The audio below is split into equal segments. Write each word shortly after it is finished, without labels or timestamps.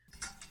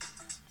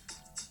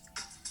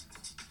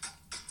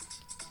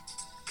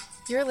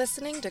You're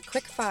listening to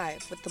Quick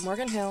 5 with the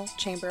Morgan Hill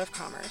Chamber of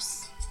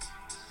Commerce.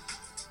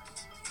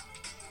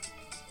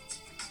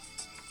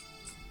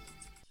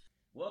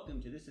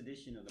 Welcome to this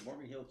edition of the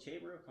Morgan Hill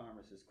Chamber of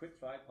Commerce's Quick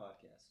 5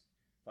 podcast.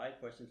 5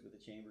 questions with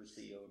the Chamber's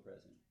CEO and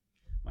President.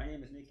 My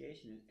name is Nick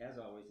Ation, and as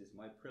always, it's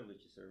my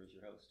privilege to serve as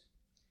your host.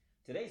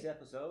 Today's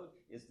episode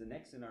is the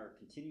next in our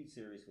continued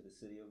series with the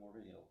City of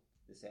Morgan Hill.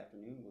 This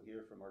afternoon, we'll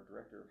hear from our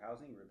Director of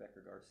Housing,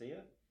 Rebecca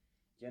Garcia,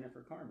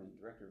 Jennifer Carmen,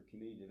 Director of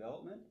Community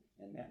Development,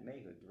 and Matt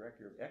Mayhood,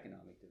 Director of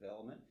Economic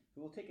Development,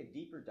 who will take a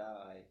deeper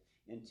dive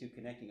into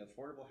connecting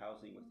affordable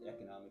housing with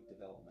economic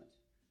development.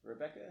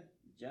 Rebecca,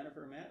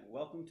 Jennifer, Matt,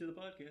 welcome to the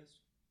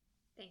podcast.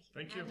 Thank you.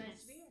 Thank you.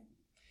 Nice to be here.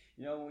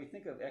 You know, when we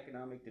think of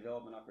economic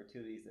development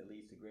opportunities that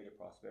leads to greater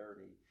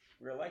prosperity,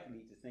 we're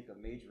likely to think of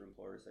major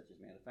employers such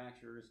as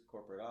manufacturers,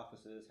 corporate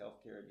offices,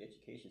 healthcare, and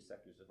education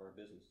sectors of our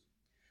business.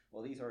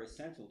 While these are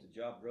essential to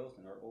job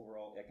growth and our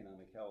overall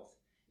economic health,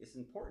 it's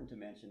important to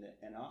mention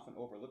that an often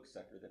overlooked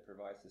sector that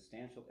provides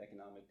substantial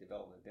economic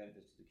development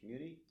benefits to the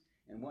community,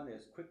 and one that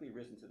has quickly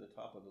risen to the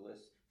top of the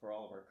list for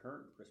all of our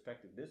current and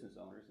prospective business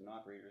owners and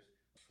operators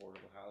of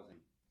affordable housing.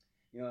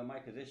 You know, in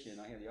my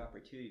position, I have the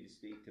opportunity to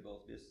speak to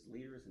both business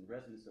leaders and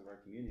residents of our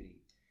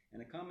community,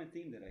 and a common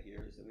theme that I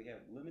hear is that we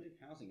have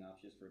limited housing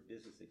options for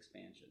business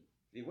expansion.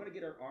 If you want to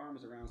get our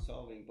arms around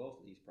solving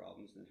both of these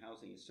problems, then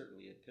housing is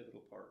certainly a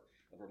pivotal part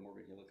of our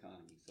Morgan Hill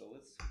economy. So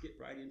let's get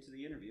right into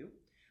the interview.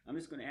 I'm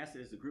just going to ask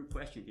it as a group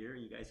question here,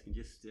 and you guys can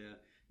just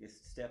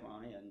step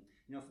on in.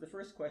 You know, for the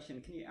first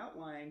question, can you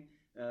outline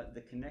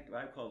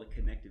what I call the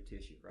connective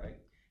tissue, right?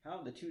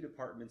 How the two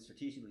departments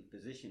strategically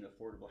position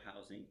affordable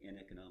housing and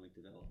economic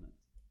development?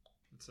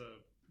 It's a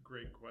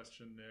great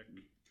question, Nick.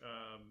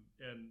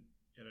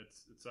 And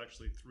it's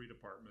actually 3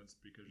 departments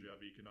because you have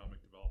economic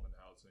development,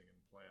 housing, and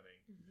planning.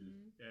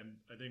 Mm-hmm. And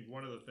I think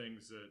one of the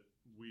things that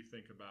we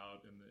think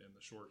about in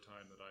the short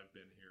time that I've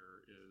been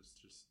here is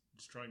just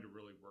trying to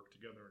really work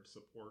together and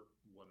support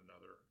one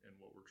another in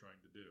what we're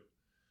trying to do.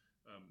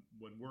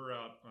 When we're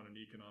out on an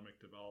economic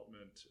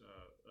development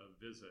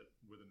visit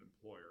with an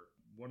employer,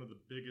 one of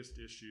the biggest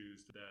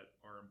issues that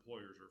our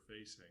employers are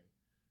facing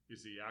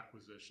is the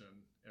acquisition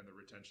and the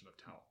retention of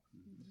talent.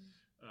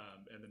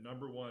 Mm-hmm. And the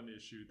number one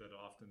issue that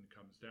often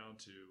comes down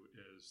to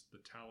is the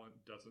talent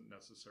doesn't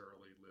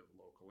necessarily live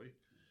locally.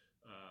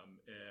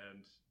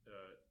 And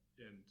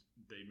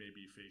they may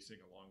be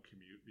facing a long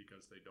commute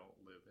because they don't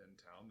live in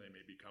town. They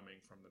may be coming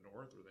from the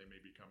north, or they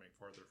may be coming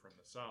farther from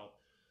the south.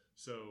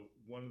 So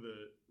one of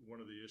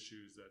the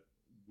issues that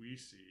we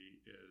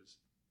see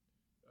is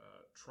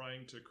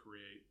trying to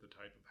create the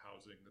type of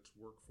housing that's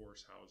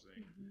workforce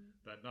housing, mm-hmm.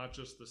 that not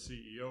just the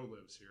CEO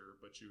lives here,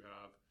 but you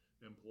have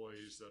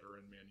employees that are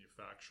in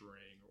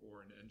manufacturing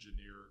or an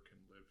engineer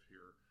can live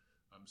here.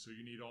 So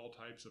you need all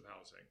types of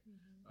housing,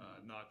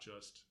 mm-hmm. Not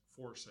just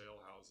for sale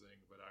housing,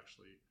 but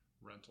actually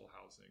rental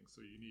housing.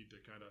 So you need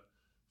to kind of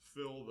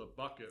fill the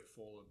bucket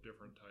full of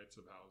different types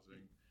of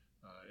housing.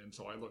 And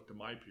so I look to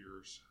my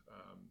peers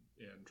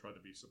and try to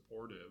be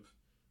supportive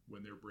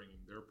when they're bringing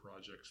their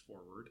projects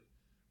forward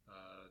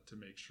to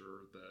make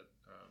sure that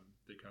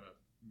they kind of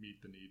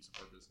meet the needs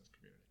of our business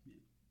community.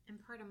 Yeah. And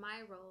part of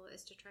my role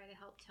is to try to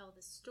help tell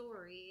the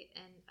story.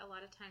 And a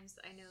lot of times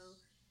I know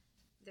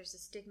there's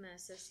a stigma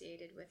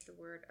associated with the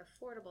word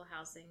affordable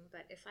housing,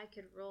 but if I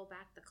could roll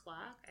back the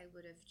clock, I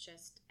would have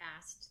just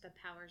asked the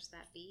powers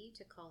that be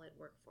to call it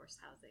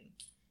workforce housing,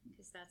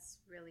 because that's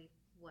really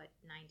what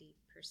 90%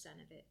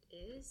 of it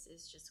is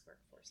just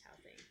workforce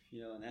housing.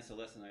 You know, and that's a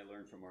lesson I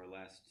learned from our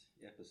last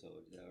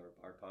episode,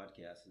 our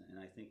podcast,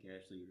 and I think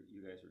actually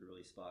you guys were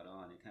really spot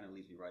on. It kind of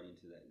leads me right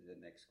into the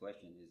next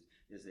question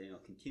is that, you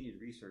know, continued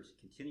research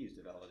continues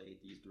to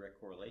validate these direct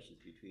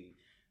correlations between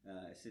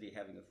a city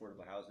having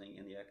affordable housing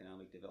and the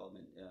economic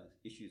development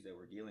issues that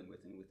we're dealing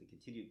with, and with the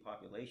continued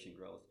population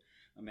growth.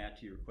 Matt,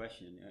 to your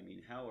question, I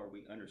mean, how are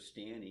we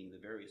understanding the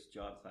various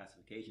job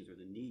classifications or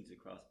the needs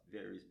across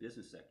various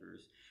business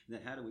sectors, and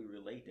then how do we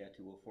relate that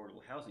to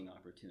affordable housing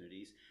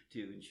opportunities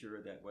to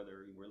ensure that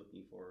whether we're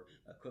looking for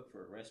a cook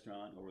for a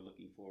restaurant or we're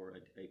looking for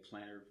a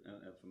planner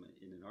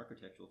in an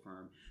architectural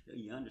firm, that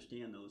you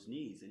understand those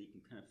needs and you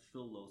can kind of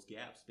fill those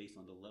gaps based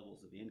on the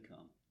levels of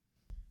income.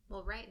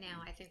 Well, right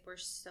now, I think we're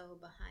so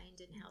behind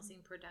in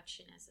housing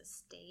production as a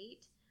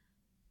state.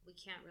 We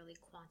can't really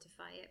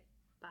quantify it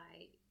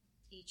by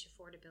each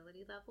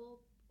affordability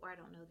level, or I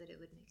don't know that it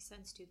would make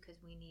sense to,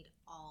 because we need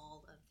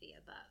all of the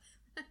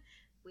above.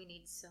 We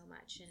need so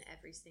much in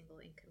every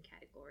single income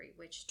category,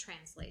 which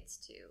translates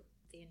to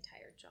the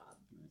entire job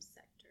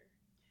sector.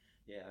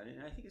 Yeah,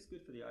 and I think it's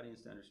good for the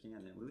audience to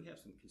understand that we have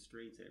some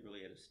constraints that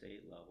really at a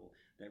state level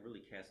that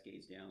really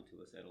cascades down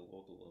to us at a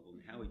local level,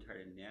 and how we try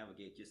to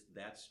navigate just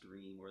that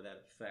stream or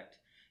that effect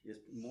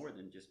is more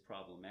than just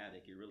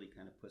problematic. It really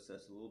kind of puts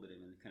us a little bit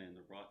in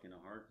the rock and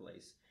a hard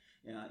place.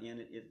 And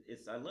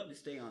it's I love to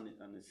stay on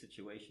the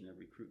situation of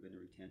recruitment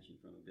and retention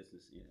from a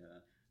business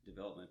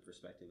development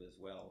perspective as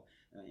well.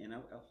 And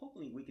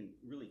hopefully we can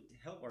really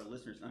help our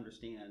listeners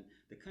understand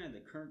the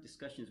current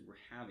discussions we're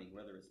having,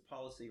 whether it's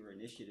policy or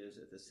initiatives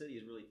that the city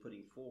is really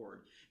putting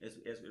forward as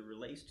it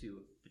relates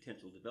to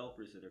potential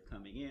developers that are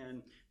coming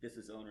in,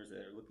 business owners that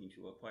are looking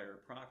to acquire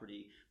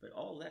property. But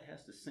all that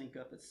has to sync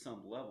up at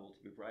some level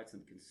to provide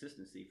some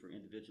consistency for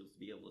individuals to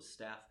be able to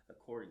staff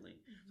accordingly.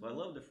 So I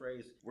love the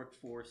phrase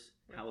workforce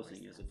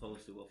housing as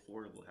opposed to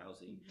affordable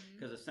housing,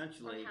 because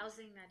essentially, or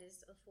housing that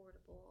is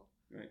affordable,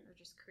 right, or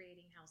just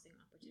creating housing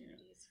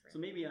opportunities. So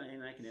maybe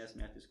I can ask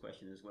Matt this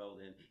question as well.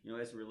 Then,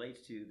 as it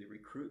relates to the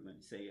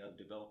recruitment, say, of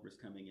developers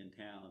coming in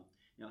town,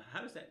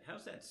 how's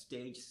that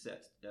stage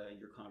set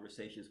your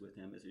conversations with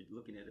them as you're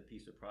looking at a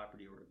piece of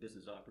property or a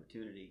business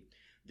opportunity?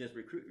 Does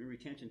recruitment and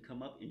retention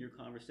come up in your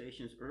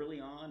conversations early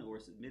on, or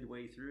is it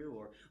midway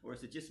through, or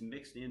is it just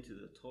mixed into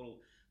the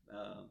total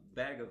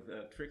bag of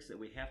tricks that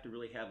we have to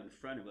really have in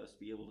front of us to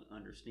be able to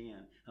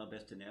understand how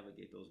best to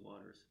navigate those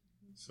waters?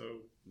 So,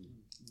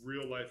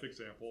 real life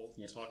example,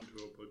 Yes. talking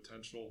to a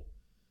potential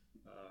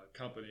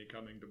company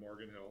coming to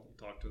Morgan Hill,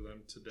 talked to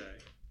them today,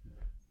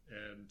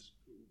 and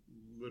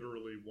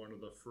literally one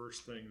of the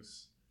first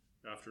things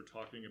after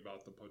talking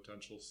about the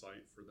potential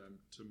site for them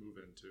to move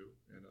into,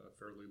 and a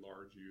fairly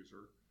large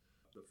user,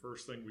 the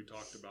first thing we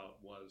talked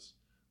about was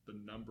the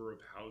number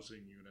of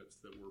housing units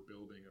that we're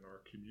building in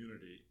our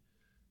community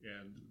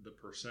and the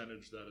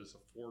percentage that is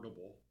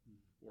affordable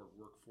or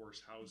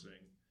workforce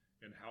housing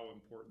and how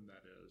important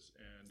that is.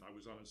 And I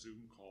was on a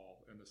Zoom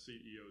call and the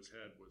CEO's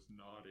head was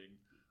nodding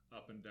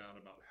up and down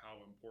about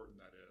how important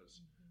that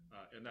is.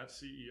 And that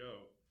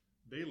CEO,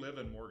 they live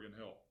in Morgan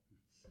Hill,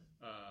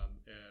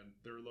 and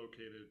they're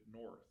located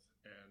north,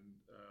 and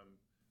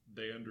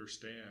they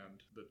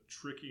understand the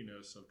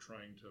trickiness of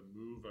trying to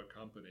move a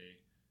company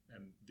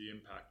and the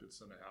impact it's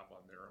going to have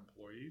on their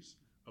employees,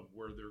 of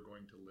where they're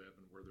going to live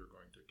and where they're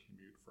going to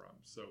commute from.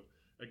 So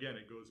again,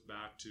 it goes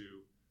back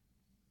to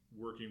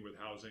working with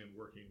housing and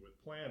working with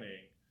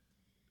planning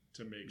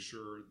to make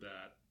sure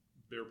that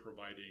they're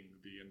providing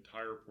the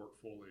entire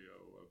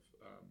portfolio of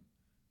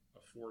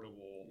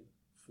affordable,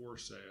 for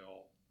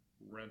sale,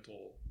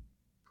 rental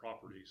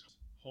properties,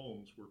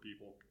 homes where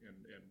people and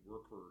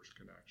workers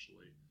can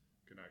actually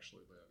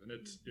live. And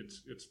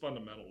it's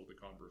fundamental to the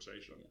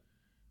conversation,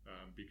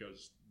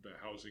 because the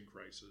housing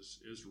crisis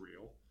is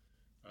real.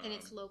 And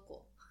it's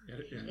local.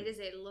 It is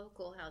a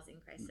local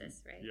housing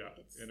crisis, right? Yeah,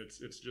 and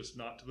it's just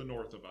not to the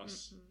north of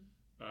us.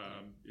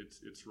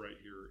 It's right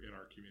here in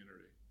our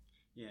community.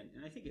 Yeah,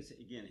 and I think it's,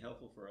 again,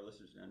 helpful for our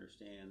listeners to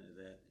understand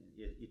that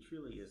it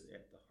truly is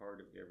at the heart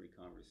of every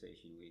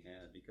conversation we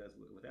have, because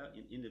without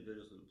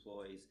individuals and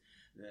employees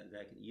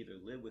that can either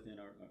live within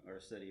our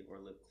city or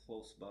live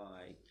close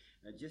by,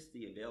 just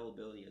the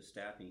availability of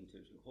staffing to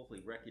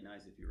hopefully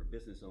recognize if you're a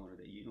business owner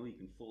that you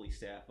can fully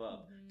staff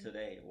up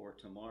today or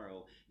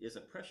tomorrow is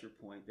a pressure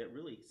point that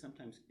really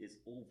sometimes is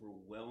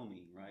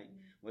overwhelming, right?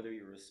 Whether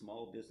you're a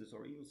small business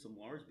or even some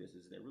large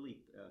business that really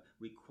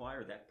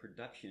require that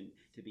production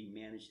to be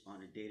managed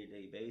on a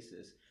day-to-day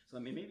basis. So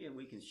maybe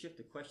we can shift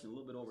the question a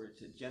little bit over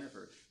to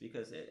Jennifer,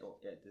 because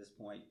at this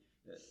point,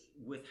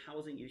 with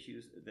housing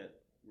issues that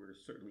we're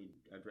certainly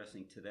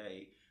addressing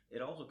today,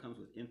 it also comes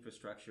with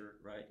infrastructure,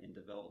 right, and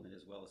development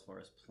as well, as far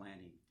as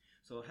planning.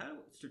 So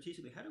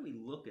strategically, how do we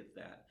look at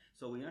that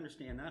so we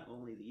understand not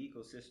only the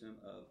ecosystem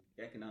of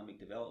economic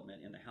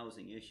development and the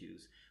housing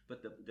issues,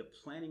 but the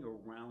planning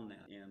around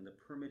that and the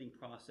permitting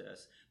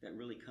process that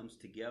really comes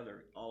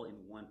together all in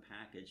one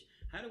package?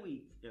 How do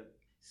we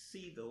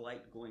see the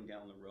light going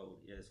down the road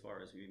as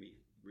far as maybe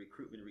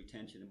recruitment and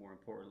retention, and more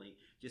importantly,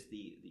 just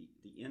the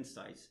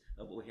insights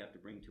of what we have to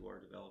bring to our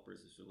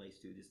developers as it relates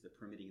to just the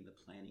permitting and the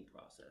planning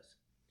process?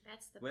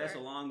 That's a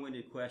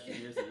long-winded question,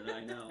 isn't it?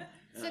 I know.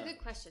 It's a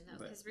good question, though,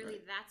 because really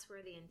that's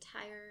where the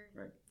entire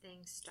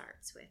thing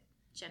starts with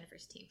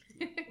Jennifer's team.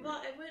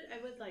 Well, I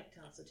would like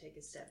to also take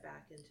a step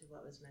back into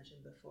what was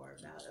mentioned before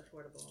about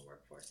affordable and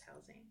workforce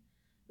housing.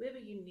 We have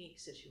a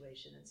unique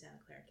situation in Santa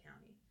Clara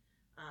County.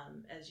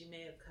 As you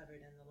may have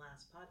covered in the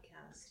last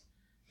podcast,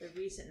 the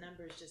recent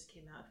numbers just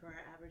came out for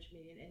our average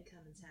median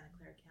income in Santa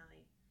Clara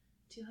County,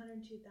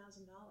 $202,000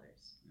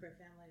 for a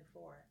family of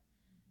four.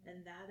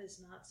 And that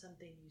is not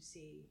something you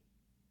see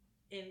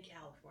in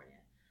California.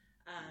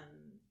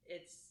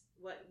 It's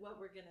what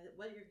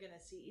you're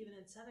gonna see even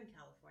in Southern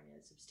California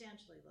is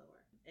substantially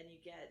lower. And you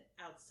get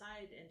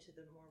outside into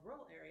the more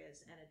rural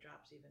areas and it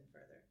drops even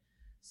further.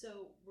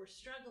 So we're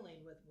struggling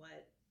with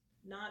what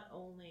not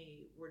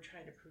only we're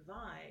trying to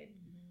provide,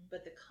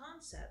 but the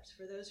concepts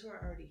for those who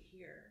are already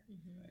here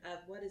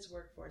of what is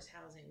workforce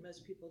housing.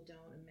 Most people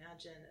don't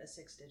imagine a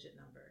 6-digit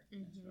number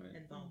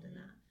involved in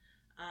that.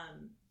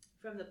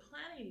 From the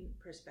planning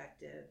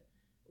perspective,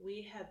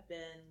 we have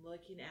been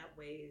looking at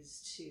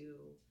ways to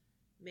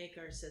make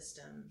our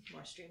system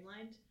more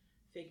streamlined,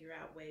 figure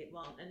out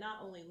and not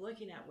only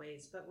looking at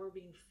ways, but we're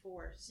being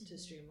forced to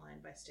streamline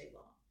by state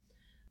law,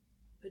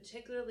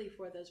 particularly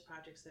for those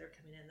projects that are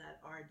coming in that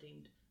are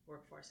deemed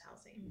workforce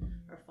housing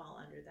or fall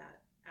under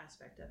that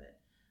aspect of it.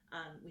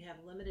 We have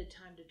limited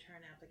time to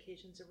turn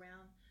applications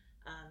around.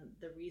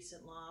 The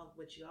recent law,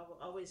 which you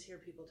always hear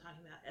people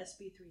talking about,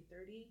 SB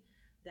 330,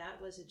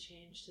 that was a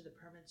change to the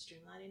Permit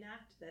Streamlining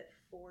Act that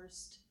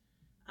forced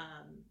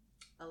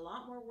a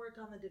lot more work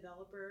on the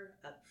developer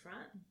up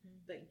front,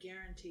 but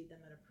guaranteed them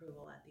an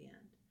approval at the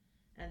end.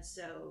 And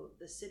so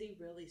the city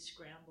really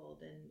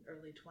scrambled in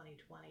early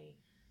 2020,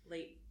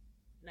 late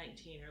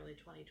 19, early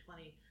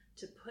 2020,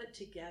 to put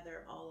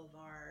together all of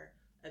our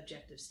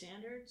objective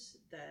standards,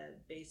 the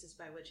basis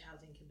by which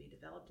housing can be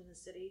developed in the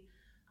city,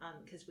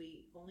 because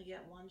we only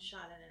get one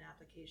shot at an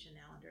application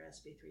now under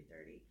SB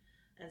 330.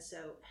 And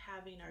so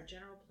having our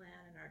general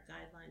plan and our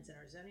guidelines and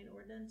our zoning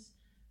ordinance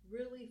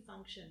really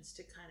functions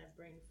to kind of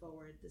bring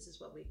forward, this is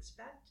what we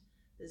expect,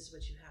 this is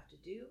what you have to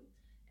do,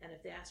 and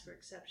if they ask for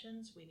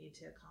exceptions, we need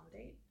to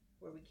accommodate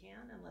where we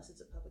can, unless it's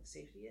a public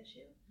safety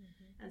issue.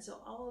 And so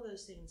all of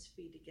those things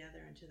feed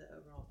together into the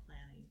overall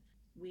planning.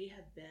 We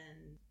have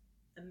been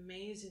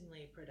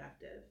amazingly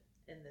productive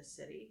in this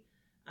city,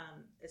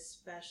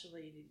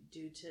 especially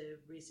due to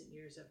recent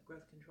years of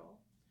growth control.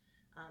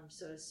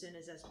 So as soon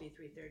as SB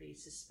 330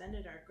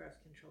 suspended our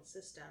growth control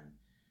system,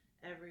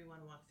 everyone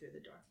walked through the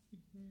door.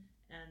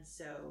 And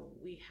so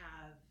we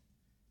have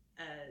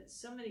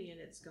so many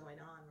units going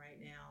on right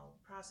now,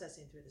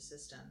 processing through the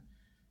system,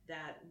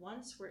 that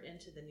once we're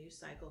into the new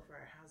cycle for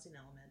our housing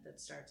element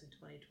that starts in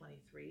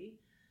 2023,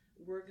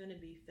 we're going to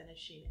be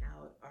finishing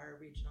out our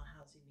regional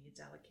housing needs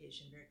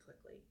allocation very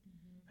quickly,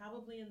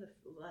 probably in the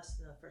less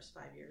than the first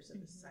 5 years of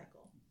this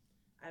cycle.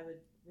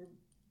 We're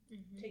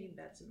taking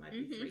bets, it might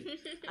be 3.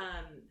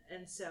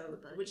 And so,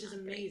 which is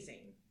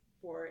amazing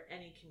for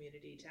any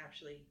community to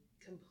actually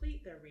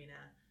complete their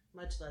RHNA,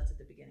 much less at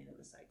the beginning of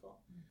the cycle.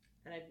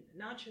 And I'm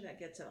not sure that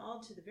gets at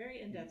all to the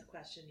very in-depth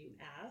question you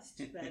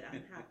asked, but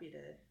I'm happy to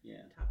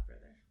talk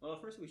further. Well,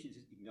 first we should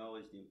just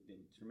acknowledge the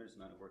tremendous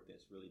amount of work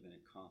that's really been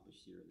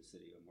accomplished here in the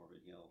city of Morgan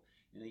Hill.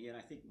 And again,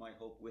 I think my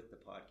hope with the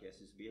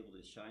podcast is to be able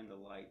to shine the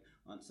light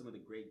on some of the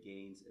great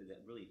gains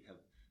that really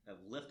have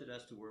lifted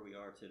us to where we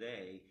are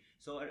today.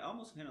 So it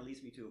almost kind of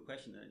leads me to a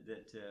question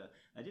that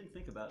I didn't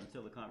think about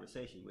until the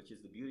conversation, which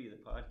is the beauty of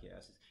the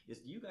podcast, is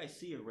do you guys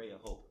see a ray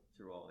of hope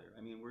through all there?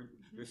 I mean,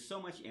 there's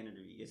so much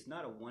energy. It's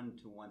not a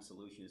one-to-one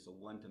solution. It's a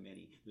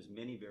one-to-many. There's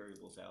many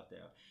variables out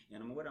there.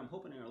 And what I'm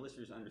hoping our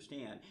listeners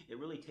understand, it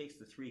really takes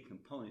the 3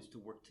 components to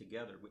work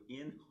together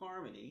in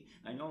harmony.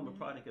 I know I'm a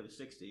product of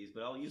the 60s,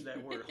 but I'll use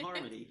that word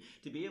harmony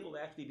to be able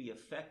to actually be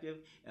effective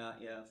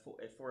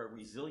for a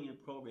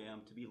resilient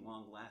program to be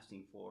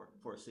long-lasting for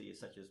a city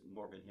such as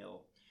Morgan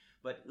Hill.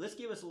 But let's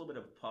give us a little bit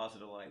of a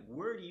positive light.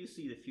 Where do you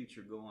see the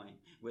future going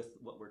with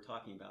what we're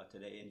talking about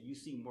today? And do you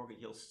see Morgan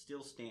Hill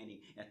still standing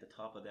at the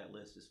top of that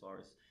list as far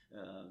as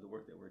the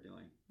work that we're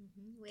doing?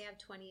 We have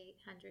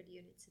 2,800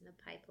 units in the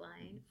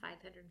pipeline.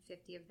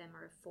 550 of them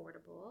are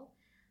affordable.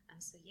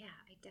 So yeah,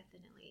 I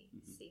definitely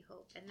see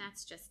hope. And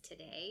that's just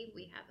today.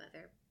 We have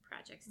other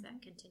projects that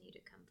continue to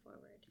come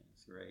forward.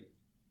 That's great.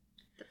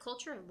 The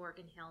culture of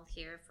Morgan Hill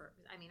here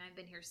I've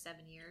been here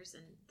 7 years,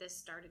 and this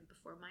started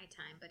before my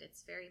time, but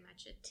it's very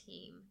much a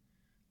team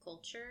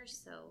culture.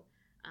 So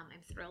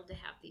I'm thrilled to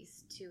have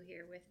these 2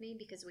 here with me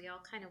because we all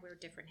kind of wear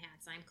different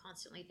hats. I'm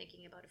constantly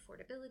thinking about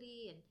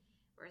affordability, and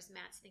whereas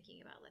Matt's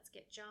thinking about let's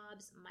get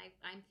jobs,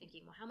 I'm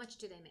thinking, well, how much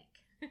do they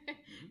make?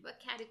 What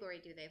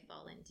category do they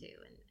fall into?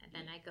 And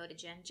then I go to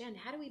Jen,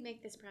 how do we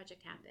make this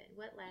project happen?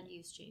 What land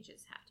use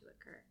changes have to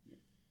occur?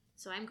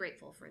 So I'm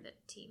grateful for the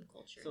team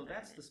culture. So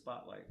that's the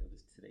spotlight of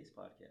today's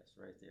podcast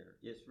right there.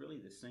 It's really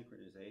the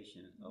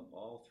synchronization of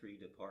all 3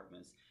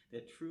 departments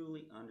that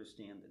truly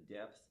understand the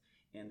depth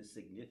and the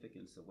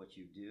significance of what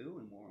you do,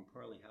 and more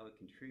importantly, how it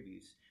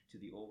contributes to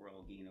the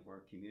overall gain of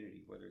our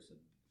community, whether it's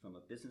from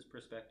a business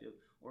perspective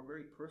or a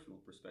very personal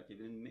perspective.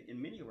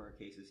 In many of our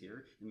cases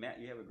here, and Matt,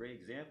 you have a great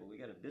example. We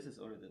got a business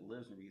owner that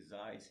lives and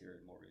resides here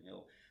in Morgan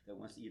Hill that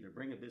wants to either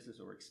bring a business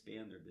or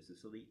expand their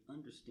business, so they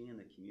understand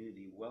the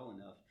community well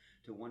enough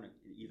to want to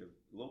either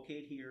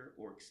locate here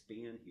or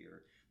expand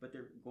here. But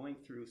they're going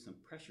through some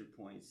pressure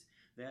points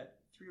that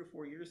 3 or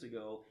 4 years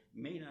ago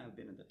may not have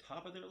been at the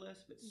top of their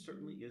list, but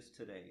certainly is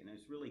today. And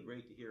it's really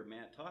great to hear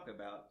Matt talk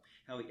about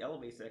how he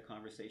elevates that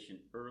conversation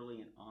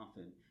early and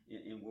often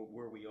in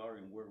where we are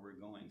and where we're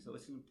going. So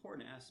it's an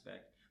important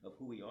aspect of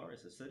who we are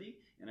as a city,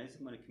 and I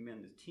just want to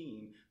commend the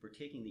team for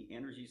taking the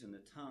energies and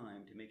the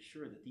time to make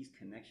sure that these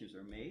connections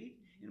are made,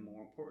 and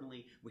more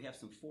importantly, we have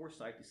some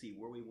foresight to see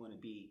where we want to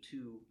be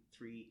 2,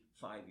 3,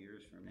 5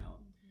 years from now.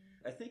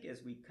 I think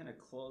as we kind of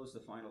close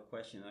the final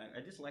question,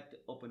 I'd just like to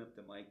open up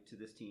the mic to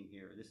this team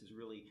here. This is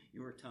really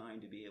your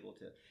time to be able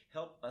to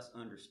help us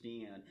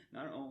understand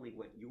not only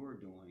what you're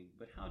doing,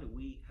 but how do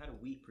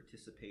we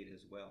participate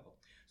as well.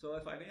 So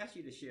if I've asked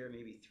you to share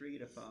maybe 3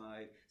 to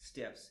 5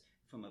 steps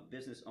from a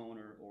business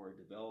owner or a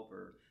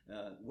developer,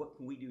 what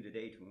can we do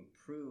today to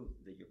improve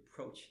the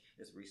approach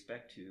as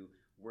respect to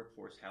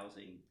workforce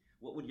housing?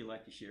 What would you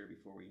like to share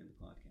before we end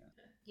the podcast?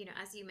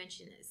 As you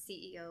mentioned, the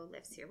CEO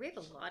lives here. We have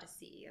a lot of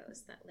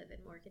CEOs that live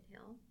in Morgan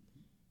Hill,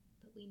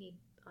 but we need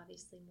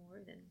obviously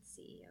more than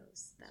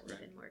CEOs that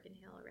live in Morgan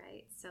Hill,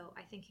 right? So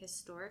I think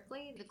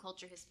historically the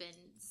culture has been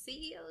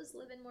CEOs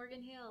live in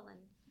Morgan Hill, and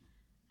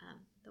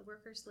The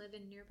workers live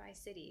in nearby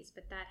cities,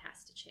 but that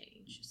has to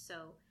change.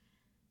 So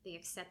the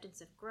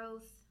acceptance of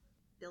growth,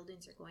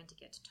 buildings are going to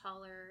get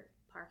taller,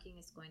 parking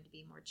is going to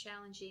be more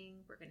challenging.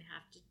 We're going to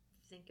have to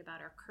think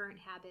about our current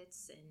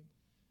habits and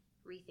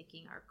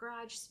rethinking our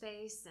garage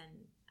space,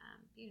 and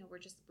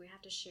we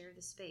have to share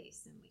the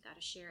space, and we got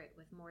to share it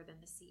with more than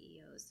the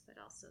CEOs, but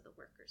also the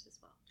workers as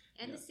well,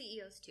 and the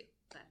CEOs too.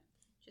 But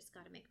just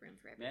got to make room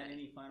for everybody. Matt,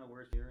 any final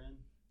words here in?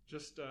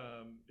 Just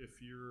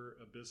if you're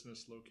a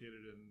business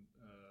located in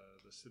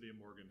the city of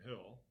Morgan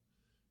Hill,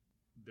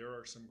 there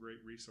are some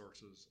great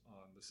resources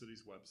on the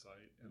city's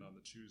website and on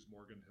the Choose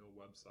Morgan Hill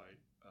website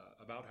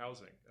about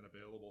housing and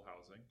available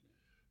housing.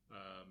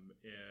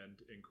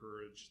 And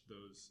encourage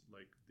those,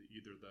 like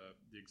either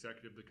the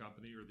executive of the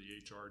company or the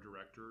HR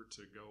director,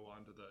 to go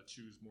onto the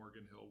Choose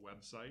Morgan Hill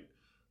website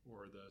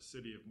or the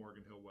City of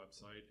Morgan Hill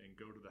website and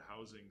go to the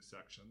housing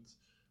sections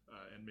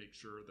and make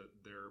sure that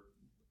they're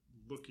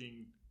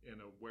looking and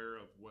aware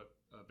of what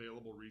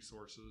available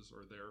resources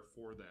are there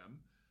for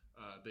them.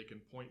 They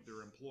can point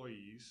their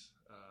employees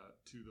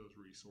to those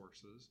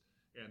resources.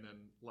 And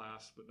then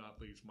last but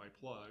not least, my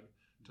plug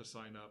to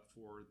sign up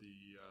for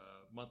the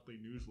monthly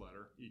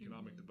newsletter,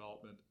 Economic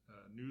Development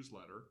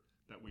newsletter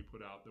that we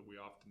put out, that we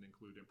often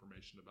include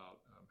information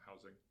about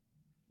housing.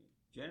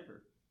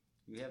 Jennifer,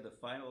 you have the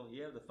final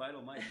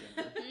mic,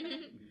 Jennifer.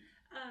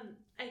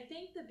 I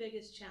think the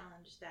biggest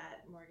challenge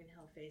that Morgan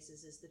Hill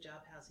faces is the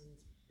job housing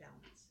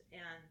balance.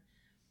 And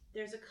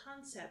there's a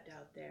concept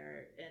out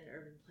there in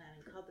urban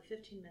planning called the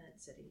 15-minute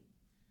city,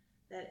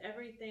 that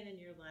everything in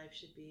your life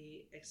should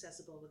be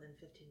accessible within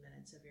 15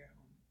 minutes of your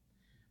home.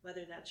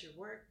 Whether that's your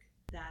work,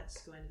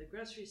 that's going to the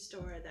grocery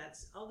store,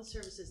 that's all the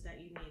services that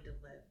you need to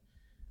live.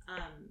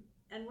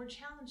 And we're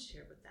challenged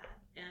here with that.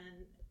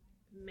 And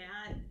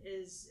Matt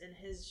is, in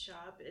his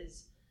shop,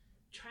 is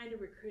trying to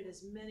recruit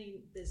as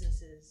many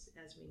businesses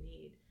as we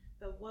need.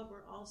 But what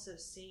we're also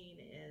seeing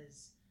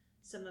is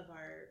some of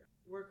our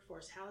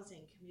workforce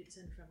housing commutes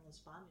in from Los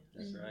Banos.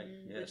 That's right,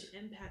 yes. Which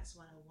impacts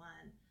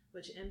 101,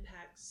 which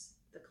impacts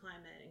the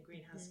climate and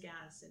greenhouse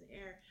gas and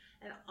air.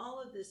 And all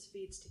of this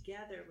feeds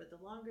together with the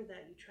longer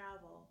that you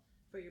travel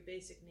for your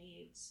basic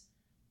needs,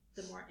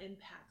 the more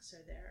impacts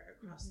are there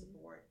across the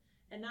board.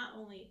 And not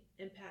only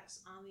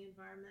impacts on the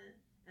environment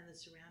and the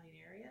surrounding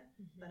area,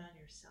 but on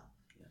yourself.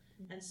 Yeah.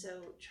 And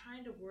so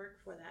trying to work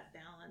for that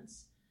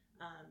balance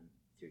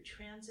through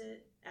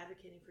transit,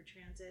 advocating for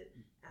transit,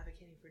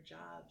 advocating for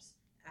jobs,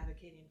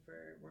 advocating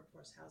for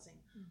workforce housing,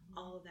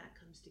 all of that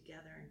comes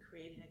together and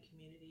creating a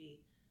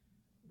community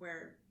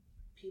where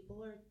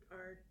people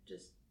are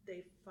just,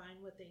 they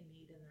find what they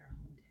need in their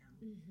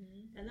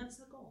hometown. And that's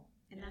the goal.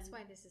 And that's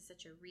why this is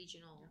such a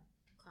regional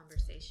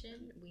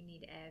conversation. We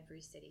need every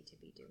city to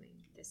be doing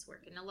this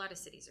work. And a lot of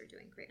cities are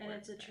doing great work. And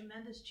it's a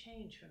tremendous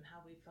change from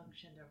how we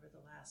functioned over the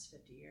last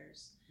 50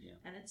 years. Yeah.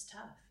 And it's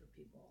tough for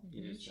people.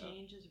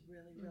 Change is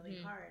really, really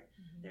hard.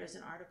 There's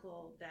an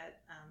article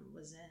that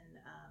was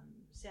in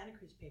Santa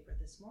Cruz paper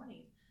this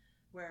morning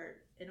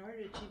where in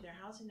order to achieve their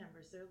housing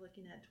numbers, they're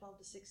looking at 12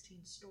 to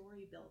 16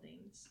 story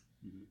buildings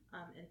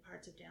in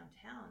parts of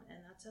downtown, and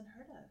that's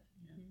unheard of.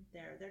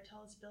 Their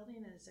tallest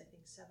building is, I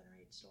think, 7 or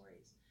 8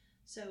 stories.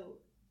 So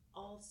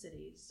all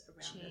cities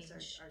around us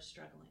are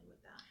struggling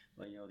with that.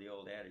 Well, the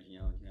old adage,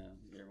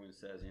 everyone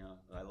says,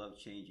 I love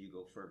change, you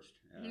go first.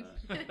 And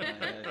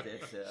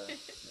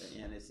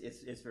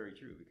it's very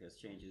true, because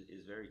change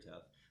is very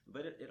tough.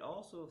 But it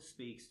also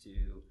speaks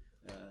to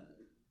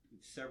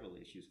several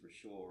issues for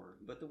sure.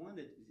 But the one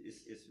that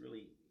is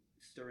really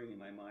stirring in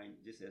my mind,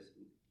 just as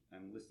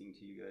I'm listening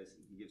to you guys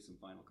give some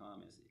final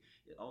comments,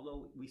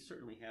 although we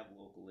certainly have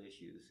local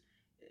issues,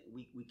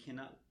 we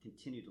cannot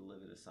continue to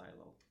live in a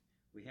silo.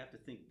 We have to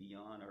think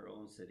beyond our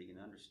own city and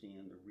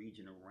understand the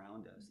region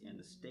around us and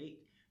the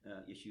state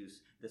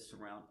issues that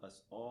surround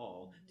us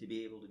all to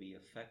be able to be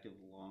effective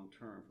long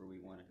term for where we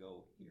want to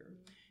go here.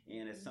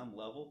 And at some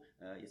level,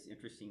 it's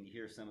interesting to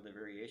hear some of the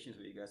variations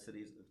where you got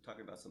cities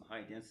talking about some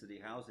high density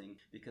housing,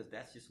 because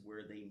that's just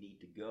where they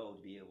need to go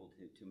to be able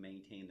to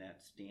maintain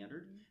that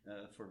standard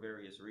for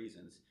various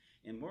reasons.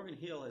 And Morgan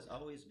Hill has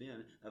always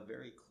been a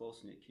very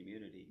close-knit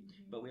community,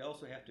 but we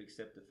also have to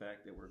accept the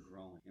fact that we're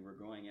growing, and we're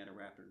growing at a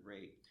rapid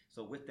rate.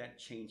 So with that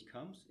change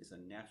comes, it's a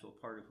natural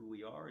part of who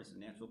we are, it's a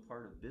natural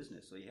part of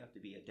business. So you have to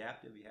be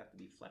adaptive, you have to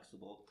be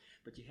flexible,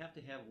 but you have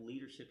to have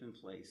leadership in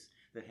place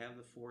that have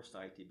the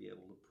foresight to be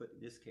able to put,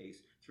 in this case,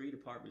 3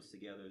 departments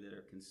together that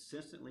are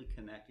consistently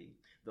connecting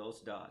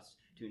those dots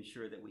to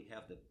ensure that we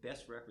have the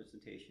best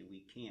representation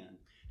we can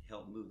to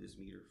help move this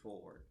meter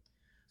forward.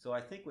 So I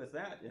think with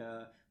that,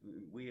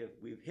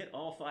 we've hit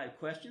all 5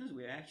 questions.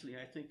 We actually,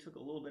 I think, took a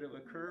little bit of a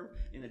curve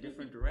in a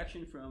different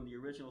direction from the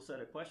original set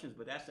of questions,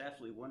 but that's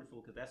absolutely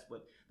wonderful, because that's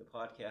what the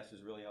podcast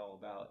is really all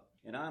about.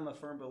 And I'm a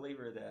firm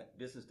believer that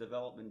business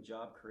development,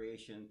 job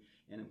creation,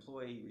 and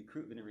employee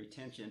recruitment and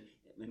retention,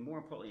 and more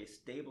importantly, a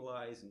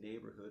stabilized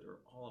neighborhood, are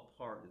all a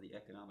part of the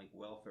economic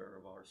welfare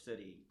of our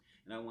city.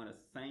 And I want to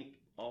thank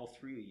all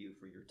 3 of you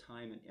for your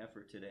time and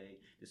effort today,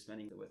 to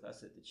spending it with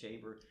us at the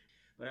Chamber.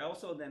 But I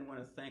also then want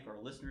to thank our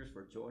listeners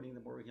for joining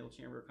the Morgan Hill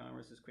Chamber of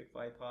Commerce's Quick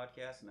 5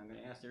 podcast, and I'm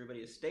going to ask everybody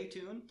to stay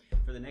tuned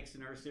for the next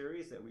in our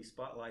series that we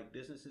spotlight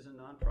businesses and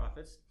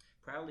nonprofits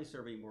proudly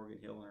serving Morgan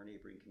Hill and our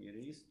neighboring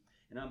communities.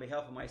 And on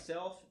behalf of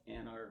myself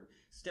and our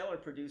stellar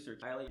producer,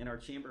 Kylie, and our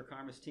Chamber of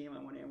Commerce team, I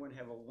want everyone to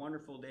have a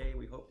wonderful day.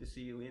 We hope to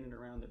see you in and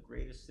around the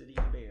greatest city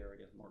in the Bay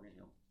Area, Morgan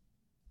Hill.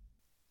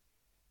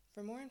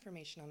 For more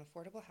information on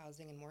affordable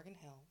housing in Morgan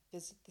Hill,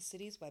 visit the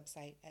city's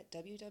website at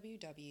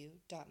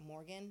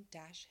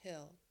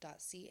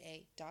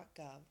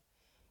www.morgan-hill.ca.gov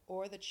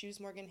or the Choose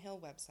Morgan Hill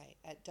website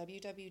at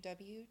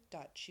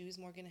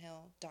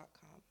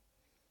www.choosemorganhill.com.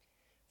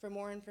 For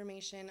more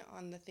information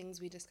on the things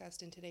we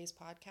discussed in today's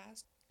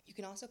podcast, you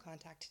can also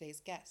contact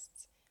today's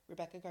guests,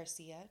 Rebecca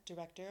Garcia,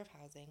 Director of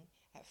Housing,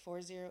 at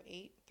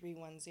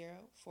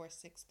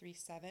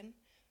 408-310-4637,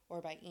 or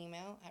by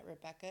email at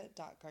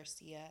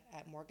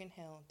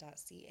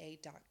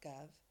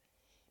rebecca.garcia@morganhill.ca.gov,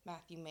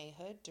 Matthew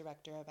Mayhood,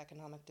 Director of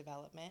Economic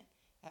Development,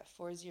 at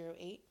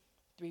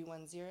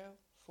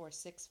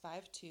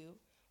 408-310-4652,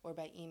 or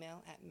by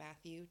email at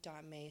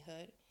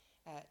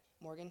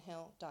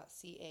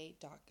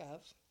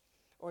matthew.mayhood@morganhill.ca.gov,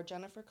 or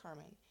Jennifer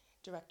Carmen,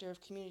 Director of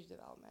Community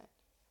Development,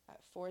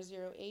 at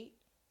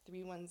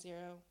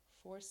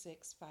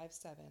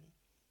 408-310-4657,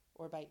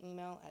 or by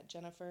email at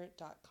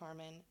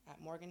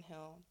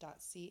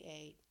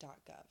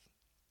jennifer.carmen@morganhill.ca.gov.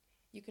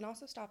 You can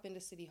also stop into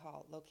City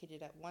Hall,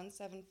 located at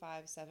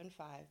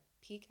 17575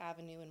 Peak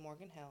Avenue in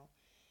Morgan Hill,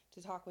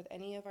 to talk with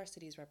any of our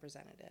city's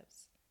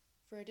representatives.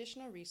 For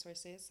additional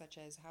resources such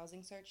as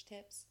housing search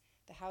tips,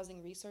 the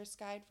Housing Resource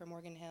Guide for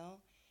Morgan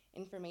Hill,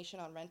 information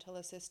on rental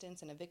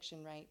assistance and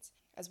eviction rights,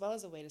 as well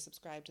as a way to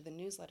subscribe to the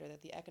newsletter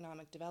that the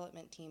Economic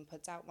Development team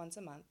puts out once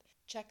a month,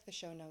 check the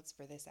show notes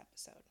for this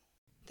episode.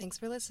 Thanks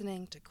for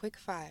listening to Quick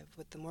 5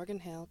 with the Morgan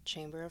Hill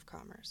Chamber of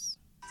Commerce.